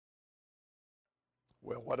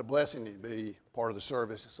Well, what a blessing to be part of the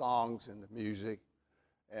service, the songs and the music.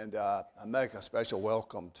 And I make a special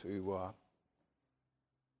welcome to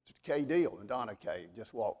Kay Deal and Donna Kay.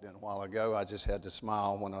 Just walked in a while ago. I just had to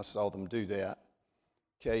smile when I saw them do that.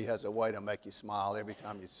 Kay has a way to make you smile every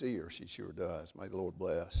time you see her. She sure does. May the Lord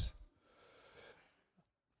bless.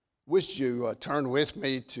 Wish you turn with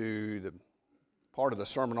me to the part of the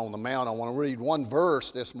Sermon on the Mount. I want to read one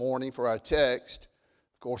verse this morning for our text.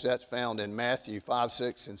 Of course, that's found in Matthew 5,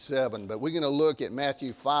 6, and 7. But we're going to look at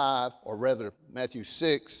Matthew 5, or rather Matthew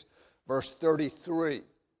 6, verse 33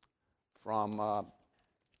 from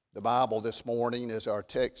the Bible this morning as our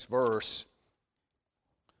text verse.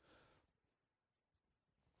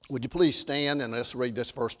 Would you please stand and let's read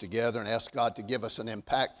this verse together and ask God to give us an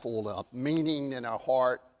impactful meaning in our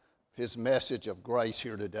heart, His message of grace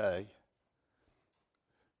here today.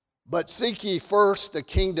 But seek ye first the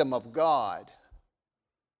kingdom of God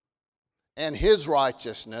and His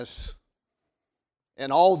righteousness,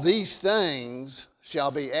 and all these things shall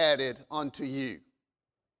be added unto you.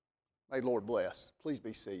 May the Lord bless. Please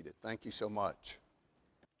be seated. Thank you so much.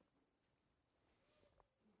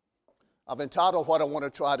 I've entitled what I want to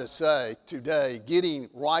try to say today, Getting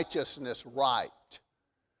Righteousness Right.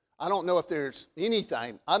 I don't know if there's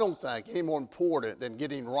anything, I don't think, any more important than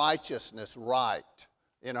getting righteousness right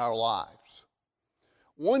in our lives.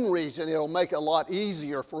 One reason, it'll make it a lot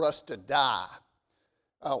easier for us to die.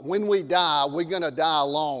 When we die, we're going to die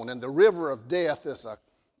alone, and the river of death is a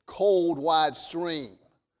cold, wide stream.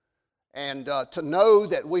 And to know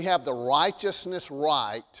that we have the righteousness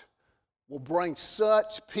right will bring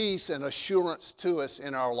such peace and assurance to us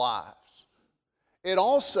in our lives. It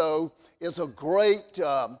also is a great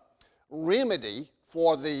remedy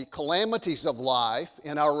for the calamities of life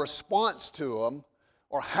and our response to them,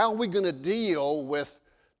 or how we're going to deal with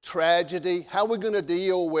tragedy, how we're going to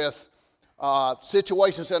deal with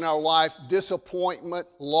situations in our life, disappointment,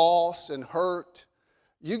 loss, and hurt.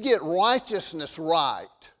 You get righteousness right.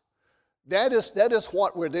 That is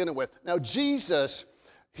what we're dealing with. Now, Jesus,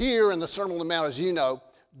 here in the Sermon on the Mount, as you know,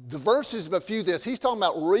 the verses before this, he's talking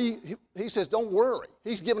about, he says, don't worry.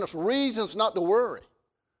 He's giving us reasons not to worry.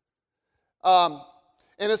 And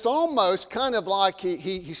it's almost kind of like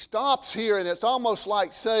he stops here, and it's almost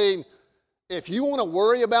like saying, if you want to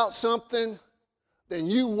worry about something, then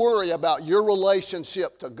you worry about your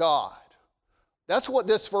relationship to God. That's what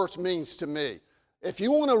this verse means to me. If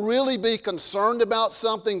you want to really be concerned about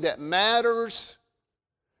something that matters,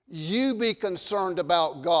 you be concerned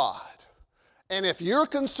about God. And if you're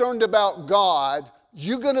concerned about God,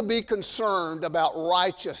 you're going to be concerned about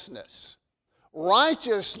righteousness.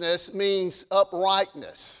 Righteousness means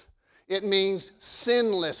uprightness. It means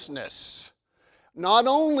sinlessness. Not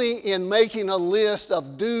only in making a list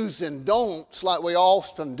of do's and don'ts like we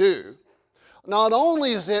often do, not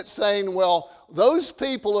only is it saying, well, those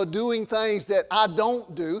people are doing things that I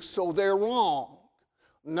don't do, so they're wrong.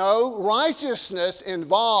 No, righteousness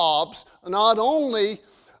involves not only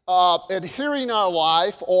adhering our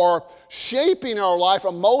life or shaping our life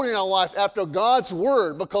or molding our life after God's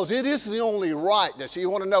Word, because it is the only rightness. You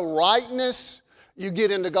want to know rightness? You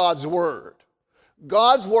get into God's Word.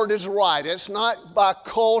 God's Word is right. It's not by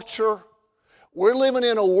culture. We're living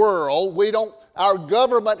in a world, our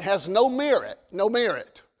government has no merit.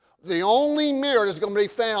 The only merit is going to be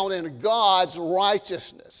found in God's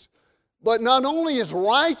righteousness. But not only is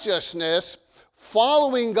righteousness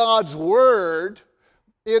following God's Word,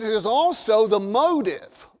 it is also the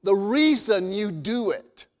motive, the reason you do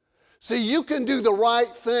it. See, you can do the right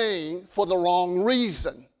thing for the wrong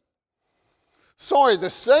reason. Sorry to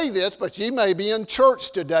say this, but you may be in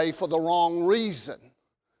church today for the wrong reason.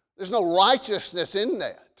 There's no righteousness in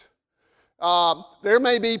that. There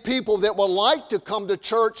may be people that would like to come to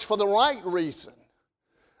church for the right reason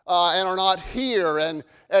and are not here. And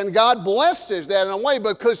God blesses that in a way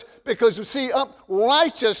because you see,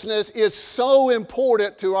 righteousness is so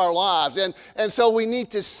important to our lives. And so we need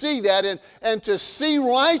to see that. And to see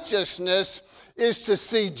righteousness is to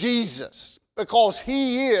see Jesus, because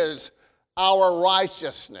He is our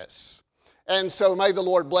righteousness. And so may the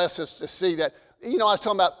Lord bless us to see that. You know, I was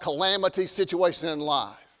talking about calamity situations in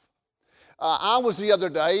life. I was the other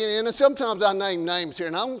day, and sometimes I name names here,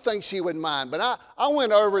 and I don't think she would mind, but I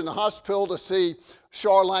went over in the hospital to see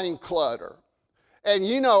Charlene Clutter. And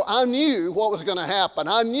you know, I knew what was going to happen.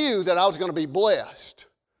 I knew that I was going to be blessed.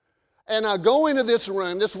 And I go into this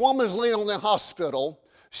room, this woman's laying on the hospital,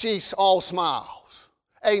 she's all smiles.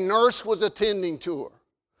 A nurse was attending to her.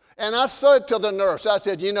 And I said to the nurse, I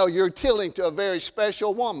said, you know, you're tending to a very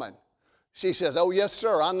special woman. She says, oh, yes,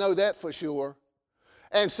 sir, I know that for sure.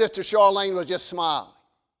 And Sister Charlene was just smiling.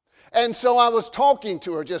 And so I was talking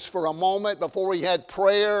to her just for a moment before we had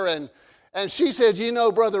prayer, and she said, you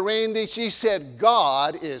know, Brother Randy, she said,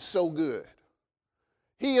 God is so good.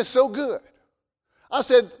 He is so good. I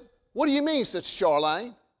said, what do you mean, Sister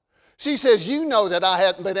Charlene? She says, you know that I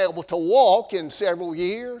hadn't been able to walk in several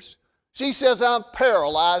years. She says, I'm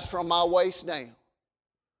paralyzed from my waist down.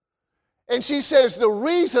 And she says, the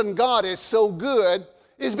reason God is so good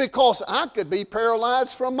is because I could be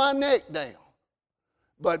paralyzed from my neck down.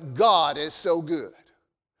 But God is so good.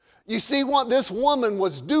 You see, what this woman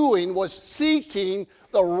was doing was seeking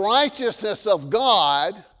the righteousness of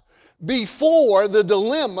God before the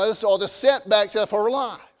dilemmas or the setbacks of her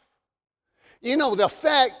life. You know, the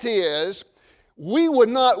fact is, we would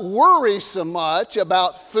not worry so much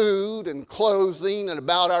about food and clothing and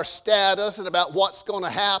about our status and about what's going to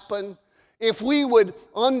happen if we would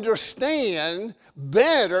understand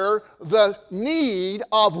better the need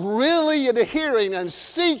of really adhering and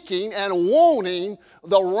seeking and wanting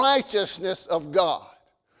the righteousness of God.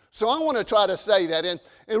 So I want to try to say that, and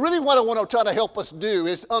really what I want to try to help us do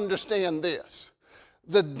is understand this.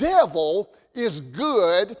 The devil is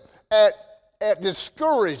good at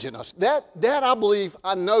discouraging us. That I believe,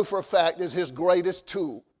 I know for a fact, is his greatest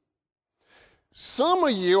tool. Some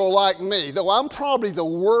of you are like me, though I'm probably the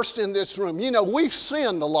worst in this room. You know, we've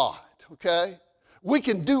sinned a lot, okay? We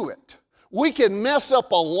can do it. We can mess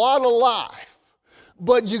up a lot of life.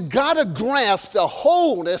 But you got to grasp the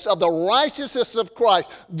wholeness of the righteousness of Christ.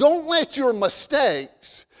 Don't let your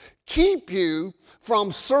mistakes keep you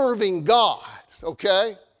from serving God,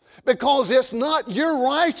 okay? Because it's not your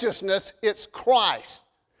righteousness, it's Christ.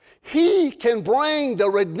 He can bring the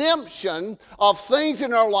redemption of things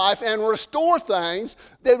in our life and restore things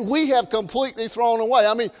that we have completely thrown away.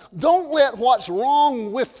 I mean, don't let what's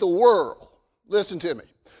wrong with the world, listen to me,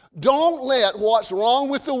 don't let what's wrong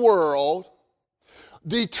with the world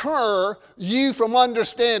deter you from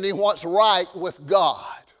understanding what's right with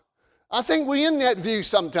God. I think we're in that view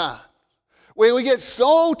sometimes. Where we get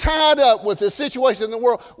so tied up with the situation in the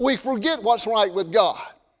world, we forget what's right with God.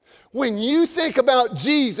 When you think about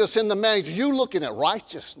Jesus in the manger, you're looking at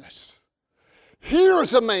righteousness.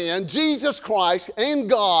 Here's a man, Jesus Christ and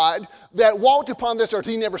God, that walked upon this earth.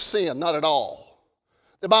 He never sinned, not at all.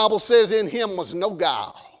 The Bible says in him was no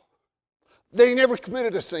guile. They never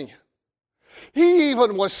committed a sin. He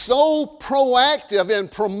even was so proactive in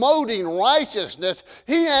promoting righteousness,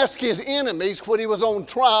 he asked his enemies when he was on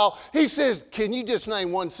trial, he says, can you just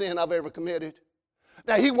name one sin I've ever committed?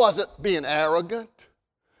 Now, he wasn't being arrogant.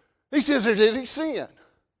 He says, there's any sin.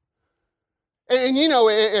 And you know,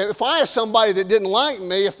 if I asked somebody that didn't like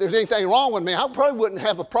me, if there's anything wrong with me, I probably wouldn't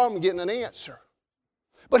have a problem getting an answer.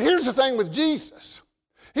 But here's the thing with Jesus.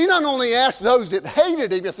 He not only asked those that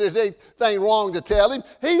hated him if there's anything wrong to tell him,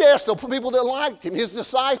 he asked the people that liked him, his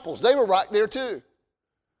disciples. They were right there too.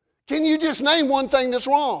 Can you just name one thing that's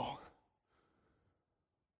wrong?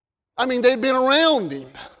 I mean, they'd been around him,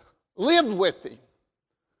 lived with him.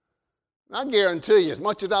 I guarantee you, as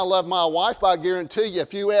much as I love my wife, I guarantee you,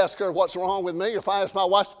 if you ask her what's wrong with me, if I ask my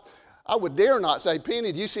wife, I would dare not say,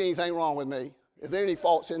 Penny, do you see anything wrong with me? Is there any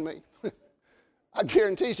faults in me? I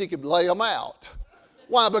guarantee she could lay them out.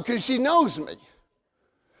 Why? Because she knows me.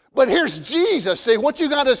 But here's Jesus. See, what you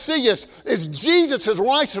got to see is Jesus is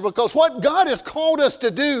righteous, because what God has called us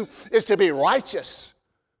to do is to be righteous.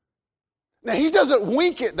 Now, he doesn't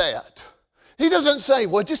wink at that. He doesn't say,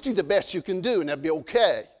 well, just do the best you can do and that'll be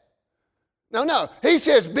okay. No. He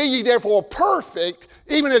says, be ye therefore perfect,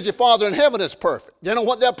 even as your Father in heaven is perfect. You know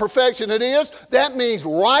what that perfection it is? That means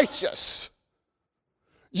righteous.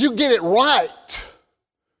 You get it right.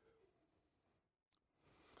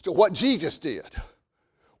 So what Jesus did,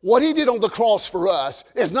 what he did on the cross for us,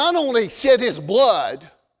 is not only shed his blood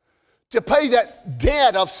to pay that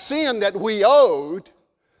debt of sin that we owed,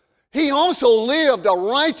 he also lived a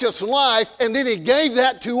righteous life, and then he gave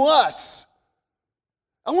that to us.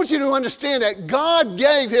 I want you to understand that God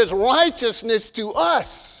gave his righteousness to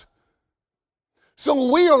us.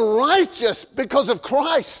 So we are righteous because of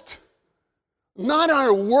Christ. Not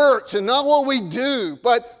our works and not what we do,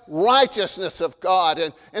 but righteousness of God.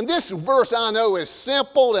 And this verse I know is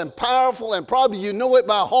simple and powerful, and probably you know it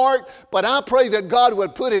by heart, but I pray that God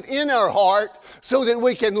would put it in our heart so that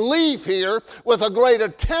we can leave here with a greater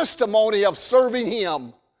testimony of serving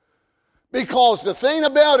him. Because the thing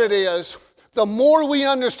about it is, the more we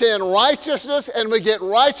understand righteousness and we get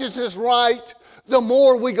righteousness right, the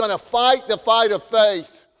more we're going to fight the fight of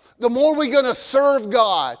faith. The more we're going to serve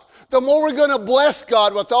God. The more we're going to bless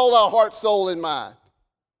God with all our heart, soul, and mind.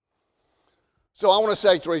 So I want to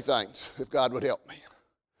say three things, if God would help me,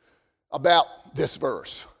 about this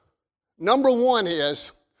verse. Number one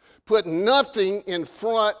is, put nothing in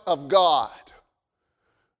front of God.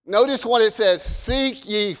 Notice what it says, seek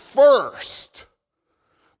ye first.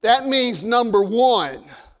 That means number one.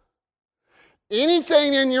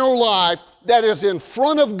 Anything in your life that is in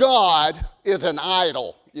front of God is an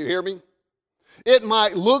idol. You hear me? It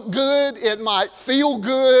might look good, it might feel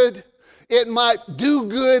good, it might do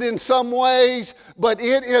good in some ways, but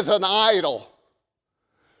it is an idol.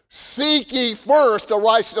 Seek ye first the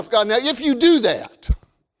righteousness of God. Now, if you do that,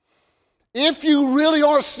 if you really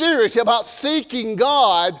are serious about seeking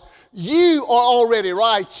God, you are already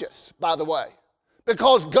righteous, by the way.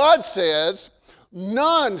 Because God says,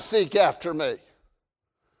 none seek after me.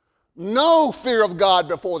 No fear of God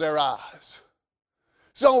before their eyes.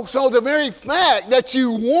 So the very fact that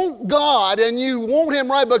you want God and you want Him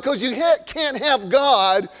right, because you can't have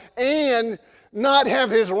God and not have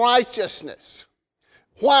His righteousness.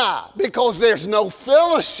 Why? Because there's no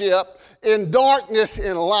fellowship in darkness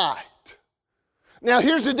and light. Now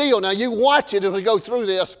here's the deal. Now you watch it as we go through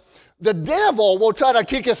this. The devil will try to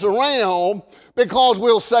kick us around because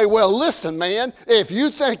we'll say, well, listen, man, if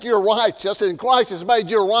you think you're righteous and Christ has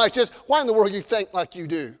made you righteous, why in the world do you think like you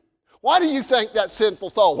do? Why do you think that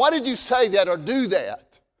sinful thought? Why did you say that or do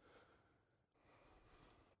that?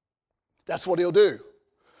 That's what he'll do.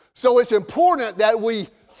 So it's important that we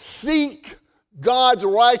seek God's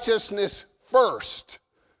righteousness first,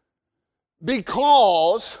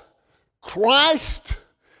 because Christ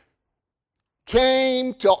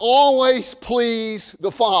came to always please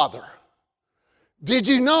the Father. Did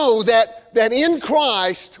you know that in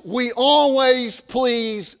Christ we always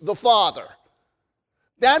please the Father?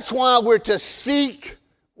 That's why we're to seek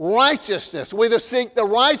righteousness. We're to seek the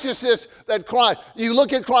righteousness that Christ. You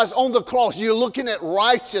look at Christ on the cross, you're looking at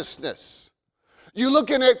righteousness. You're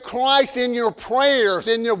looking at Christ in your prayers,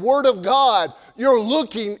 in your Word of God. You're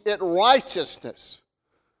looking at righteousness.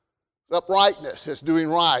 Uprightness is doing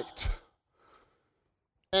right.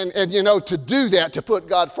 And you know, to do that, to put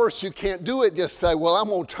God first, you can't do it just say, well, I'm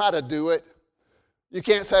going to try to do it. You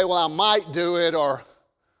can't say, well, I might do it, or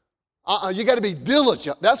you got to be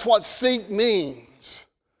diligent. That's what seek means.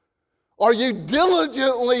 Are you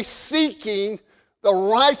diligently seeking the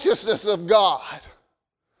righteousness of God?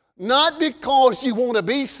 Not because you want to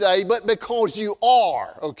be saved, but because you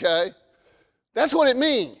are, okay? That's what it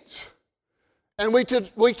means. And we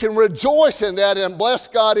can rejoice in that and bless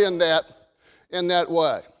God in that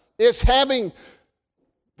way. It's having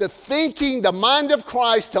the thinking, the mind of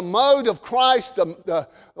Christ, the mode of Christ,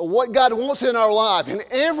 what God wants in our life. In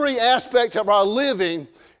every aspect of our living,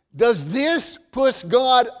 does this put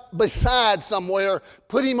God beside somewhere,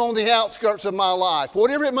 put Him on the outskirts of my life,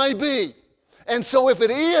 whatever it may be. And so if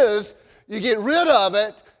it is, you get rid of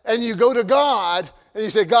it and you go to God and you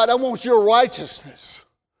say, God, I want your righteousness.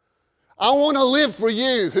 I want to live for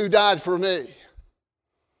you who died for me.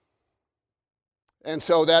 And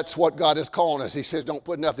so that's what God is calling us. He says, don't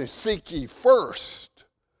put nothing. Seek ye first.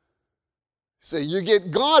 See, you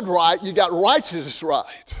get God right, you got righteousness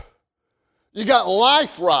right. You got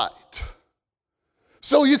life right.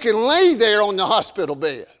 So you can lay there on the hospital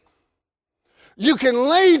bed. You can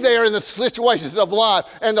lay there in the situations of life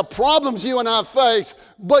and the problems you and I face,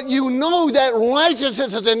 but you know that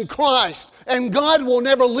righteousness is in Christ, and God will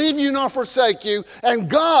never leave you nor forsake you, and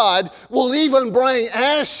God will even bring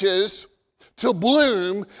ashes to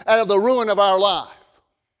bloom out of the ruin of our life.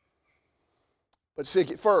 But seek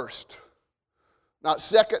it first, not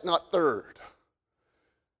second, not third.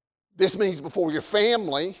 This means before your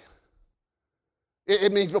family.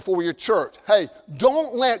 It means before your church. Hey,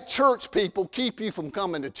 don't let church people keep you from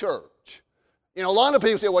coming to church. You know, a lot of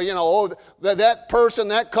people say, well, you know, that person,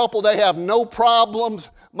 that couple, they have no problems.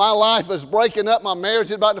 My life is breaking up. My marriage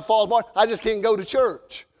is about to fall apart. I just can't go to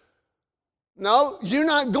church. No, you're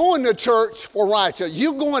not going to church for righteousness.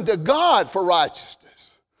 You're going to God for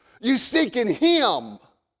righteousness. You're seeking Him.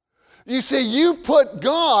 You see, you put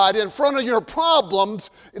God in front of your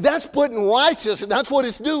problems. That's putting righteousness. That's what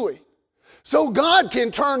it's doing. So God can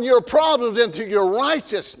turn your problems into your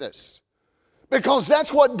righteousness, because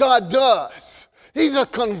that's what God does. He's a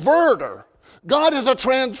converter. God is a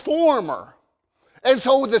transformer. And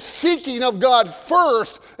so the seeking of God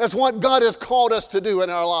first is what God has called us to do in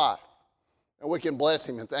our life. And we can bless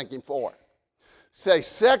Him and thank Him for it. Say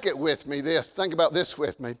second with me this. Think about this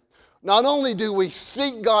with me. Not only do we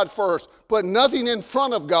seek God first, put nothing in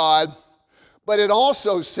front of God, but it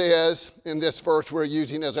also says in this verse we're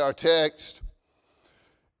using as our text,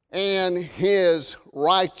 and His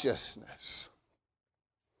righteousness.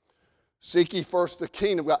 Seek ye first the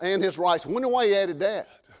kingdom of God and His righteousness. Wonder why He added that.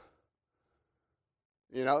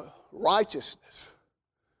 You know, righteousness.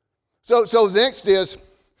 So next is,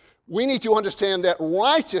 we need to understand that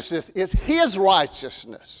righteousness is His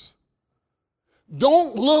righteousness.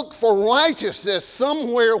 Don't look for righteousness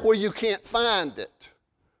somewhere where you can't find it.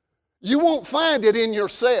 You won't find it in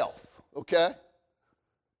yourself, okay?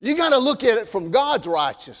 You got to look at it from God's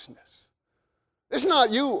righteousness. It's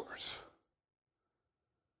not yours.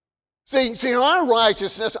 See, our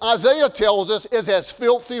righteousness, Isaiah tells us, is as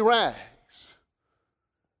filthy rags.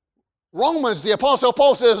 Romans, the Apostle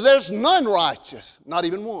Paul says, there's none righteous, not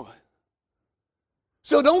even one.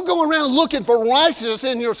 So don't go around looking for righteousness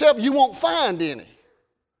in yourself. You won't find any.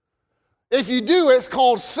 If you do, it's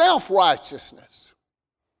called self-righteousness.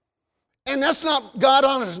 And that's not, God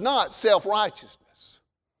honors not self-righteousness.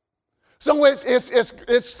 So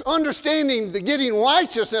it's understanding that getting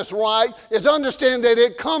righteousness right is understanding that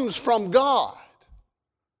it comes from God.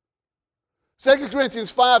 2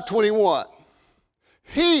 Corinthians 5:21.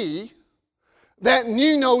 He that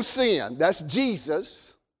knew no sin, that's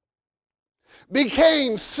Jesus,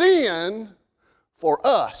 became sin for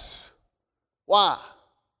us. Why?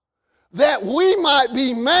 That we might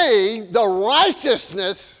be made the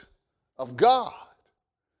righteousness of God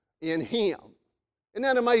in Him. Isn't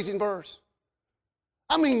that an amazing verse?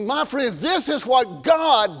 I mean, my friends, this is what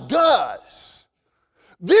God does.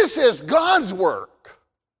 This is God's work.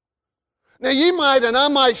 Now, you might and I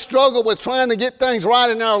might struggle with trying to get things right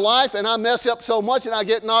in our life, and I mess up so much and I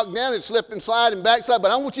get knocked down and slip and slide and backslide, but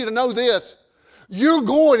I want you to know this. You're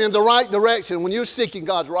going in the right direction when you're seeking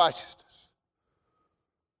God's righteousness.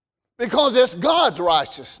 Because it's God's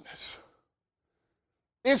righteousness.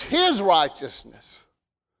 It's His righteousness.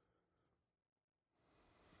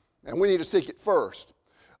 And we need to seek it first.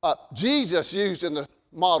 Jesus used in the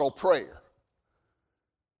model prayer.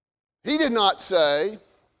 He did not say,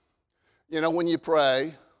 when you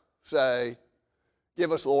pray, say,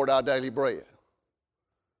 give us, Lord, our daily bread.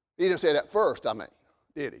 He didn't say that first,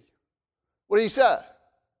 did he? What did he say?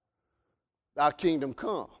 Thy kingdom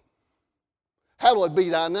come. Hallowed be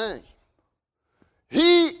thy name.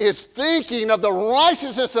 He is thinking of the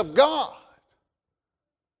righteousness of God.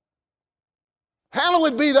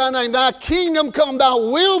 Hallowed be thy name. Thy kingdom come. Thy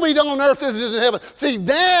will be done on earth as it is in heaven. See,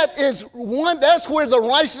 that's where the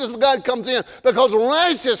righteousness of God comes in. Because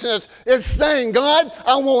righteousness is saying, God,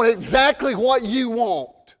 I want exactly what you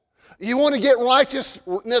want. You want to get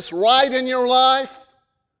righteousness right in your life?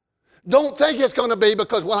 Don't think it's going to be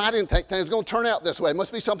because, I didn't think things were going to turn out this way. It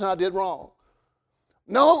must be something I did wrong.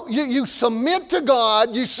 No, you submit to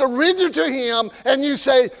God, you surrender to Him, and you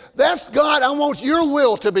say, that's God, I want your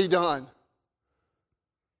will to be done.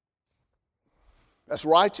 That's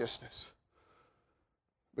righteousness.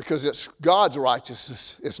 Because it's God's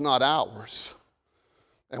righteousness, it's not ours.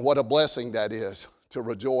 And what a blessing that is to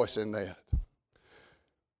rejoice in that.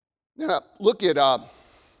 Now, look at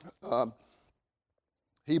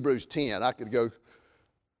Hebrews 10. I could go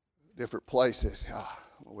different places.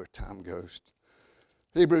 Where time goes.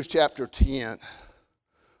 Hebrews chapter 10.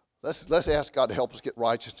 Let's ask God to help us get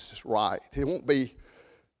righteousness right.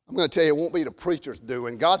 I'm going to tell you, it won't be the preacher's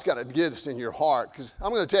doing. God's got to get this in your heart. Because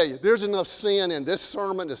I'm going to tell you, there's enough sin in this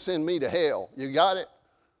sermon to send me to hell. You got it?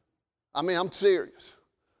 I'm serious.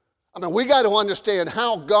 We got to understand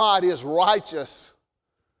how God is righteous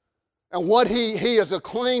and what He has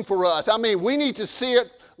acclaimed for us. We need to see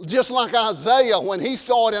it just like Isaiah. When he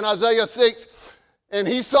saw it in Isaiah 6, and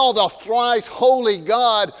he saw the thrice holy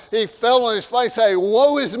God, he fell on his face saying,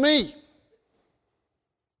 woe is me,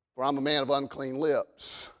 for I'm a man of unclean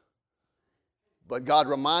lips. But God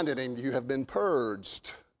reminded him, you have been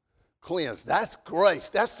purged, cleansed. That's grace.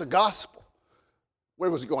 That's the gospel. Where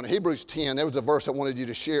was it going? Hebrews 10. There was a verse I wanted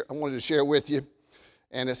to share with you.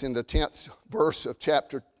 And it's in the 10th verse of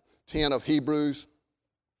chapter 10 of Hebrews.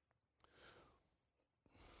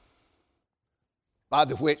 By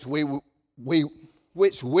the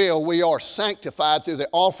which we are sanctified through the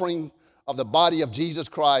offering of the body of Jesus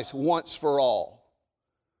Christ once for all.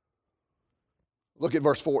 Look at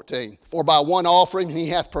verse 14. For by one offering He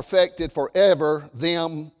hath perfected forever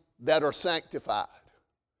them that are sanctified.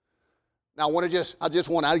 Now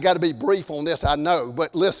I got to be brief on this, I know,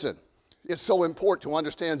 but listen, it's so important to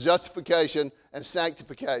understand justification and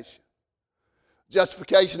sanctification.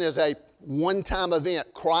 Justification is a one-time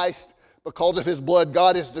event. Christ, because of His blood,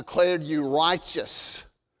 God has declared you righteous.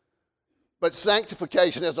 But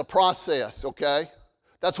sanctification is a process, okay?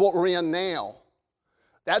 That's what we're in now.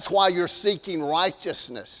 That's why you're seeking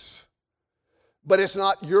righteousness. But it's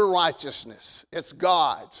not your righteousness. It's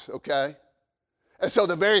God's, okay? And so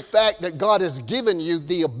the very fact that God has given you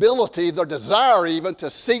the ability, the desire even,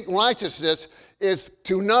 to seek righteousness is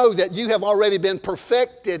to know that you have already been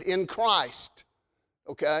perfected in Christ,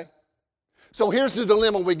 okay? So here's the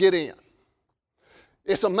dilemma we get in.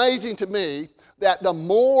 It's amazing to me that the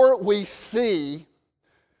more we see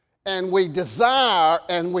and we desire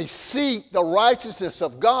and we seek the righteousness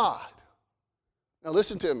of God. Now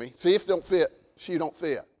listen to me. See if it don't fit. See you don't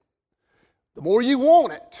fit. The more you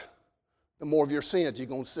want it, the more of your sins you're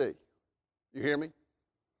going to see. You hear me?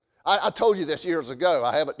 I told you this years ago.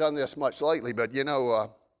 I haven't done this much lately, but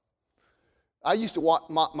I used to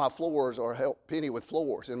mop my floors or help Penny with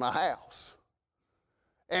floors in my house.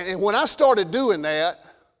 And when I started doing that,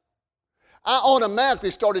 I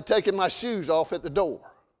automatically started taking my shoes off at the door.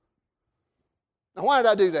 Now, why did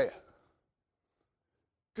I do that?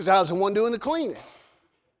 Because I was the one doing the cleaning.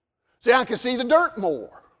 See, I could see the dirt more.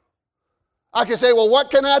 I could say, well,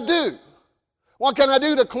 what can I do? What can I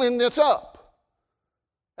do to clean this up?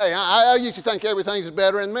 Hey, I used to think everything's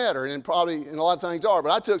better in Metter, and probably a lot of things are,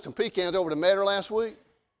 but I took some pecans over to Metter last week.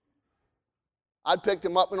 I'd picked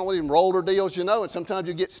them up in one of them roller deals, and sometimes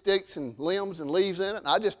you get sticks and limbs and leaves in it, and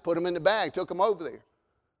I just put them in the bag, took them over there.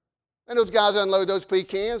 And those guys unloaded those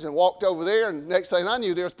pecans and walked over there, and next thing I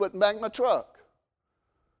knew, they was putting back in my truck.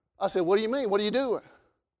 I said, what do you mean? What are you doing?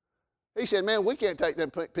 He said, man, we can't take them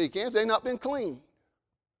pecans. They've not been cleaned.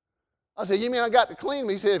 I said, you mean I got to clean them?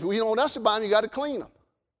 He said, if we don't want us to buy them, you got to clean them.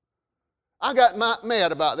 I got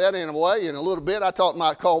mad about that in a way. In a little bit, I thought I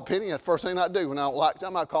might call Penny. The first thing I do when I don't like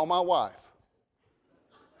something, I call my wife.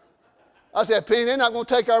 I said, Penny, they're not going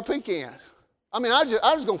to take our pecans. I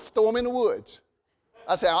was going to throw them in the woods.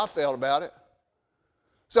 That's how I felt about it.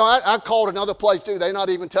 So I called another place too. They're not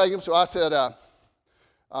even taking them. So I said,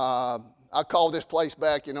 I called this place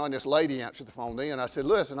back, and this lady answered the phone then. I said,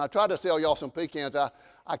 listen, I tried to sell y'all some pecans.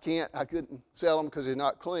 I couldn't sell them because they're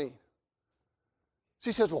not clean.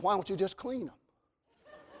 She says, well, why don't you just clean them?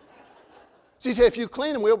 She said, if you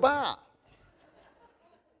clean them, we'll buy them.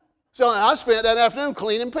 So I spent that afternoon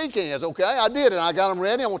cleaning pecans, okay? I did it. I got them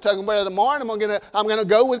ready. I'm going to take them there tomorrow, and I'm going to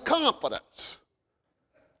go with confidence.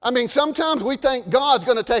 Sometimes we think God's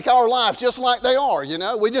going to take our lives just like they are,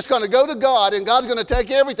 We're just going to go to God, and God's going to take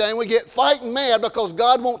everything. We get fighting mad because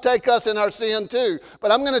God won't take us in our sin too.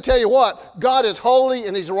 But I'm going to tell you what, God is holy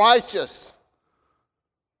and He's righteous.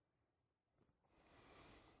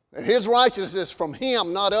 And His righteousness is from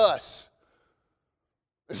Him, not us.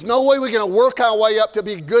 There's no way we're going to work our way up to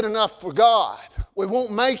be good enough for God. We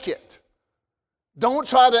won't make it. Don't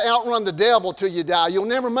try to outrun the devil till you die. You'll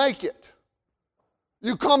never make it.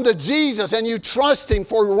 You come to Jesus and you trust Him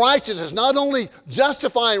for righteousness, not only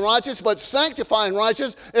justifying righteousness, but sanctifying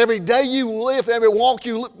righteousness every day you live, every walk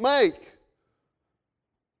you make.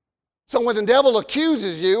 So when the devil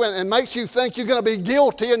accuses you and makes you think you're going to be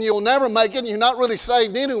guilty and you'll never make it and you're not really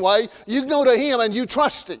saved anyway, you go to Him and you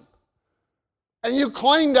trust Him. And you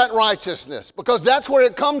claim that righteousness because that's where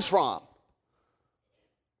it comes from.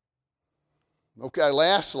 Okay,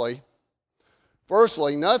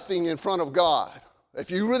 firstly, nothing in front of God. If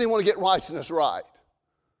you really want to get righteousness right.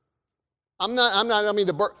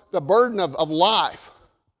 The burden of life.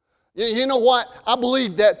 You know what? I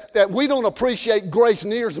believe that we don't appreciate grace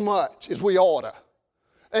near as much as we ought to.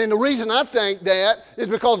 And the reason I think that is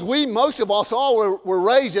because most of us all were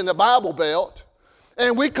raised in the Bible Belt.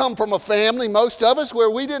 And we come from a family, most of us, where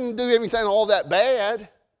we didn't do anything all that bad.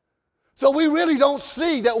 So we really don't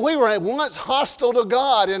see that we were once hostile to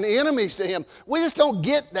God and enemies to Him. We just don't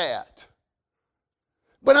get that.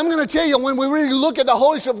 But I'm going to tell you, when we really look at the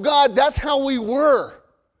holiness of God, that's how we were.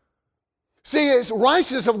 See, the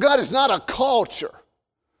righteousness of God is not a culture.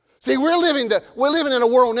 See, we're living in a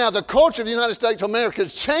world now, the culture of the United States of America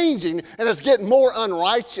is changing and it's getting more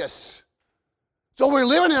unrighteous. So we're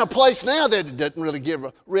living in a place now that doesn't really give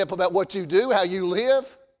a rip about what you do, how you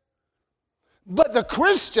live. But the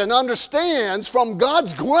Christian understands from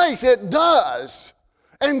God's grace it does.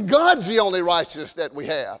 And God's the only righteousness that we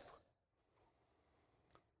have.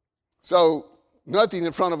 So nothing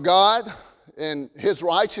in front of God and His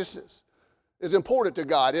righteousness is important to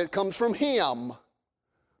God. It comes from Him.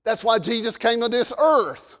 That's why Jesus came to this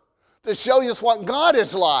earth, to show us what God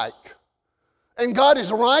is like. And God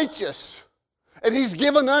is righteous. And He's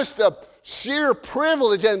given us the sheer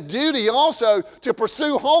privilege and duty also to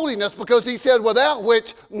pursue holiness because He said, without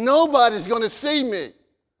which nobody's going to see me.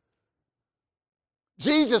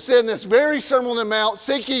 Jesus said in this very Sermon on the Mount,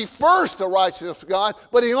 seek ye first the righteousness of God,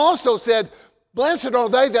 but He also said, blessed are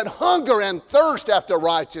they that hunger and thirst after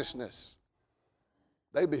righteousness.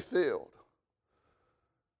 They be filled.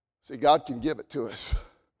 See, God can give it to us.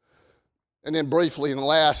 And then briefly in the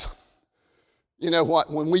last, you know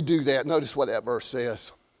what, when we do that, notice what that verse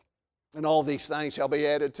says. And all these things shall be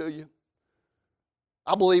added to you.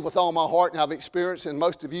 I believe with all my heart, and I've experienced, and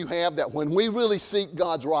most of you have, that when we really seek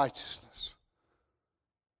God's righteousness,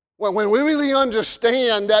 When we really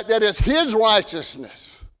understand that it's His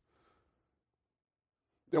righteousness,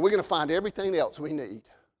 then we're going to find everything else we need.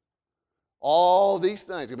 All these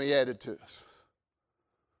things are going to be added to us.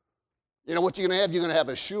 You know what you're going to have? You're going to have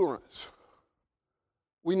assurance.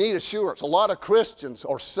 We need assurance. A lot of Christians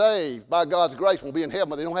are saved by God's grace, will be in heaven,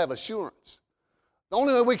 but they don't have assurance. The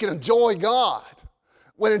only way we can enjoy God,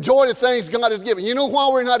 when enjoy the things God has given. You know why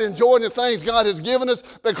we're not enjoying the things God has given us?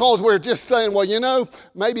 Because we're just saying, well, you know,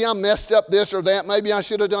 maybe I messed up this or that. Maybe I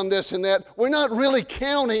should have done this and that. We're not really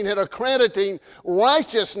counting and accrediting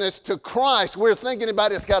righteousness to Christ. We're thinking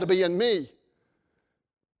about it's got to be in me.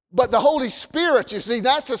 But the Holy Spirit, you see,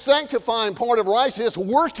 that's the sanctifying part of righteousness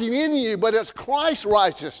working in you, but it's Christ's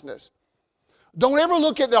righteousness. Don't ever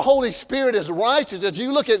look at the Holy Spirit as righteous as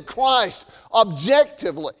you look at Christ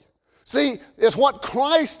objectively. See, it's what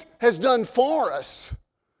Christ has done for us.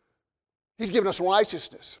 He's given us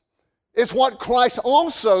righteousness. It's what Christ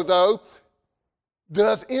also, though,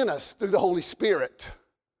 does in us through the Holy Spirit.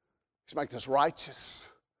 He's making us righteous.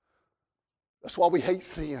 That's why we hate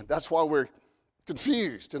sin. That's why we're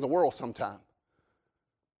confused in the world sometimes.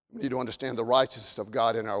 We need to understand the righteousness of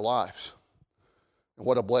God in our lives. And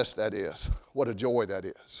what a bless that is. What a joy that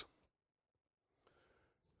is.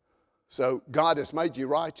 So God has made you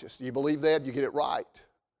righteous. Do you believe that? You get it right.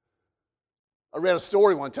 I read a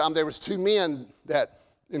story one time. There was two men that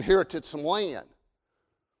inherited some land.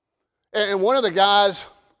 And one of the guys,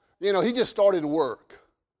 you know, he just started to work.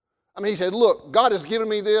 I mean, he said, look, God has given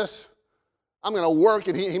me this. I'm going to work.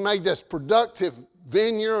 And he made this productive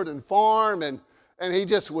vineyard and farm. And he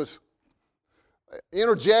just was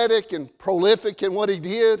energetic and prolific in what he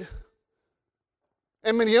did.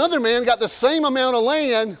 And when the other man got the same amount of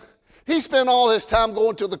land, he spent all his time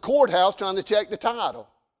going to the courthouse trying to check the title.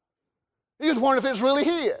 He was wondering if it's really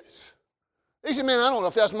his. He said, man, I don't know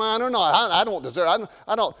if that's mine or not. I don't deserve it.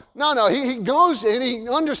 I don't. No, he goes and he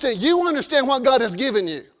understands. You understand what God has given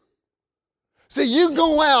you. See, you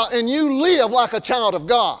go out and you live like a child of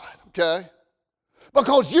God, okay?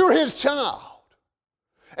 Because you're His child.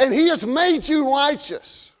 And He has made you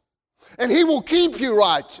righteous. And He will keep you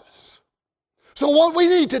righteous. So what we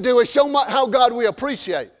need to do is show how God we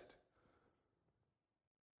appreciate it.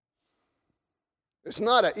 It's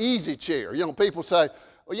not an easy chair. You know, people say,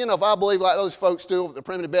 well, you know, if I believe like those folks do at the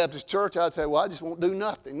Primitive Baptist Church, I'd say, well, I just won't do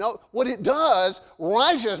nothing. No, what it does,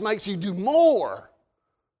 righteousness makes you do more.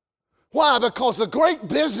 Why? Because the great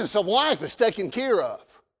business of life is taken care of.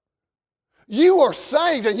 You are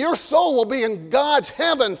saved and your soul will be in God's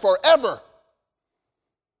heaven forever.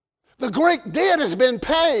 The great debt has been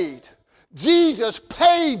paid. Jesus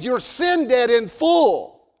paid your sin debt in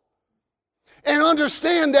full. And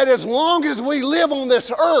understand that as long as we live on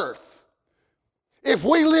this earth, if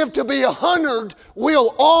we live to be 100,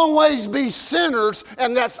 we'll always be sinners,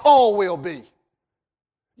 and that's all we'll be.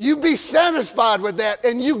 You be satisfied with that,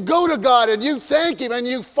 and you go to God, and you thank Him, and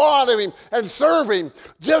you follow Him, and serve Him,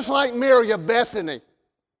 just like Mary of Bethany.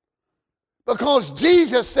 Because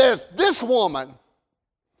Jesus says, this woman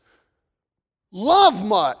loved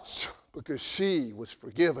much because she was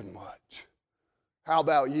forgiven much. How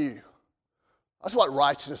about you? That's what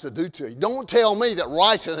righteousness will do to you. Don't tell me that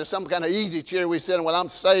righteousness is some kind of easy chair we sit in when I'm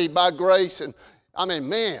saved by grace. And I mean,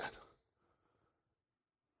 man.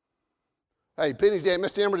 Hey, Penny's dad,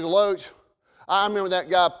 Mr. Emery DeLoach, I remember that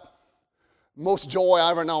guy, most joy I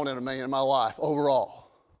ever known in a man in my life, overall.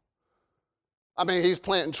 I mean, he's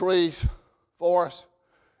planting trees for us.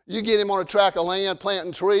 You get him on a tract of land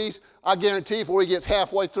planting trees, I guarantee before he gets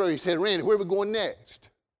halfway through, he said, Randy, where are we going next?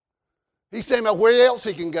 He's thinking about where else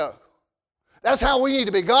he can go. That's how we need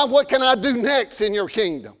to be. God, what can I do next in your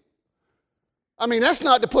kingdom? I mean, that's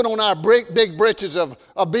not to put on our big britches of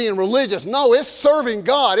being religious. No, it's serving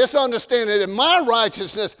God. It's understanding that my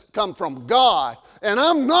righteousness comes from God, and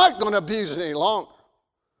I'm not going to abuse it any longer.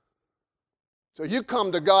 So you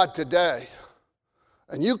come to God today,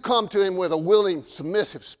 and you come to Him with a willing,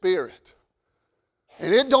 submissive spirit.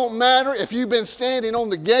 And it don't matter if you've been standing on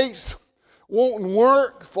the gates wanting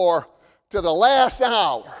work to the last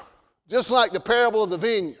hour. Just like the parable of the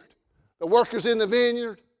vineyard. The workers in the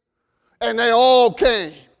vineyard, and they all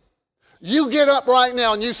came. You get up right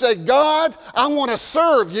now and you say, God, I want to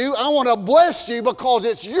serve you. I want to bless you because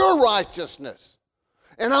it's your righteousness.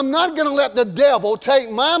 And I'm not going to let the devil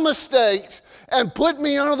take my mistakes and put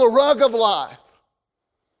me under the rug of life.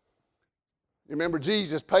 You remember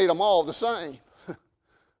Jesus paid them all the same.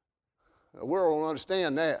 The world won't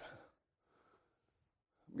understand that.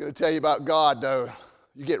 I'm going to tell you about God, though.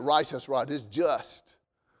 You get righteous right. It's just.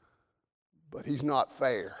 But He's not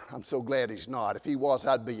fair. I'm so glad He's not. If He was,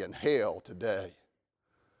 I'd be in hell today.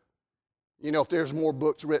 You know, if there's more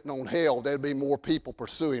books written on hell, there'd be more people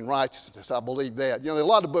pursuing righteousness. I believe that. You know, there are a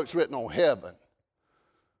lot of books written on heaven.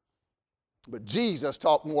 But Jesus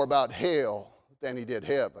talked more about hell than he did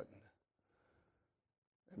heaven.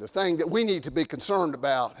 And the thing that we need to be concerned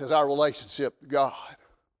about is our relationship to God.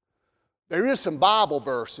 There is some Bible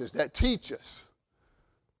verses that teach us.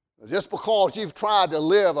 Just because you've tried to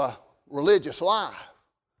live a religious life,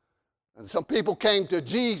 and some people came to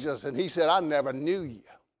Jesus and he said, I never knew you.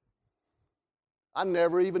 I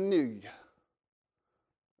never even knew you.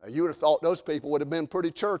 Now, you would have thought those people would have been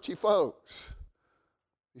pretty churchy folks.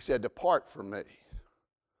 He said, depart from me,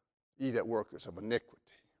 ye that workers of iniquity.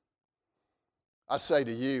 I say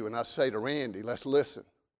to you and I say to Randy, let's listen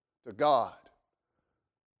to God.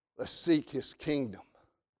 Let's seek his kingdom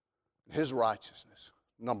and his righteousness,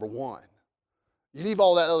 number one. You leave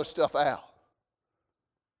all that other stuff out.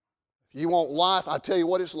 If you want life, I tell you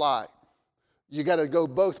what it's like. You got to go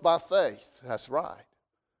both by faith. That's right.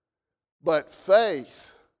 But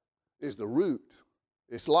faith is the root.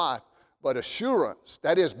 It's life. But assurance,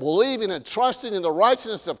 that is believing and trusting in the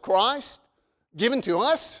righteousness of Christ given to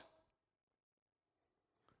us.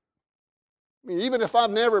 I mean, even if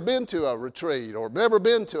I've never been to a retreat or never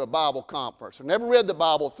been to a Bible conference or never read the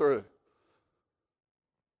Bible through,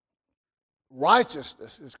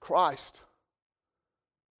 righteousness is Christ.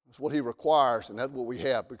 That's what he requires, and that's what we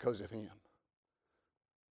have because of him.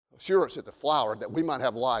 Assurance is the flower that we might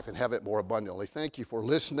have life and have it more abundantly. Thank you for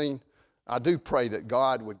listening. I do pray that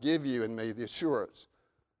God would give you and me the assurance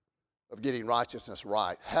of getting righteousness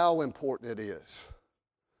right. How important it is.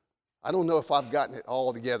 I don't know if I've gotten it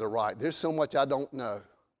all together right. There's so much I don't know.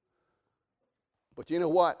 But you know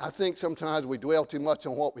what? I think sometimes we dwell too much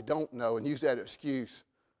on what we don't know and use that excuse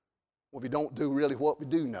when we don't do really what we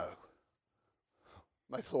do know.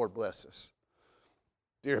 May the Lord bless us.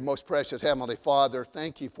 Dear most precious Heavenly Father,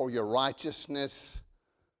 thank you for your righteousness.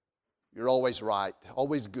 You're always right,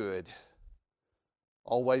 always good,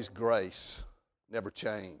 always grace, never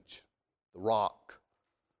change. The rock.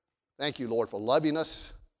 Thank you, Lord, for loving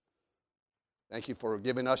us. Thank you for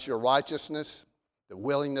giving us your righteousness, the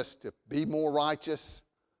willingness to be more righteous,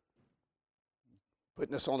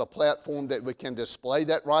 putting us on a platform that we can display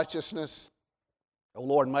that righteousness. Oh,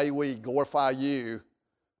 Lord, may we glorify you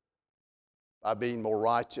by being more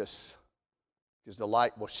righteous, because the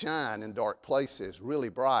light will shine in dark places really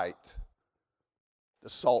bright.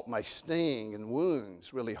 The salt may sting in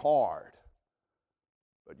wounds really hard,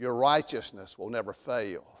 but your righteousness will never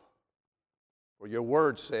fail. For your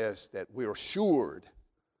word says that we are assured,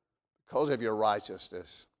 because of your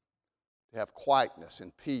righteousness, to have quietness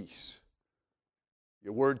and peace.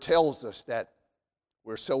 Your word tells us that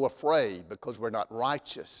we're so afraid because we're not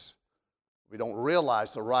righteous. We don't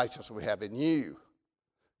realize the righteousness we have in you.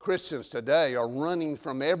 Christians today are running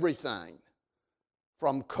from everything,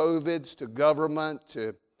 from COVIDs to government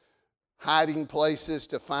to hiding places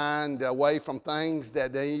to find away from things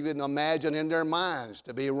that they even imagine in their minds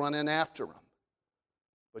to be running after them.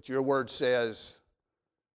 But your word says,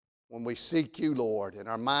 when we seek you, Lord, and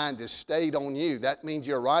our mind is stayed on you, that means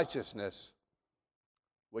your righteousness,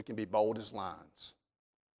 we can be bold as lions.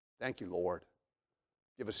 Thank you, Lord.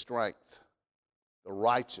 Give us strength. The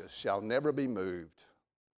righteous shall never be moved.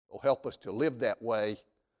 Oh, help us to live that way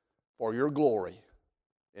for your glory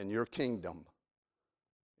in your kingdom.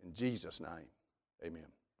 In Jesus' name, amen.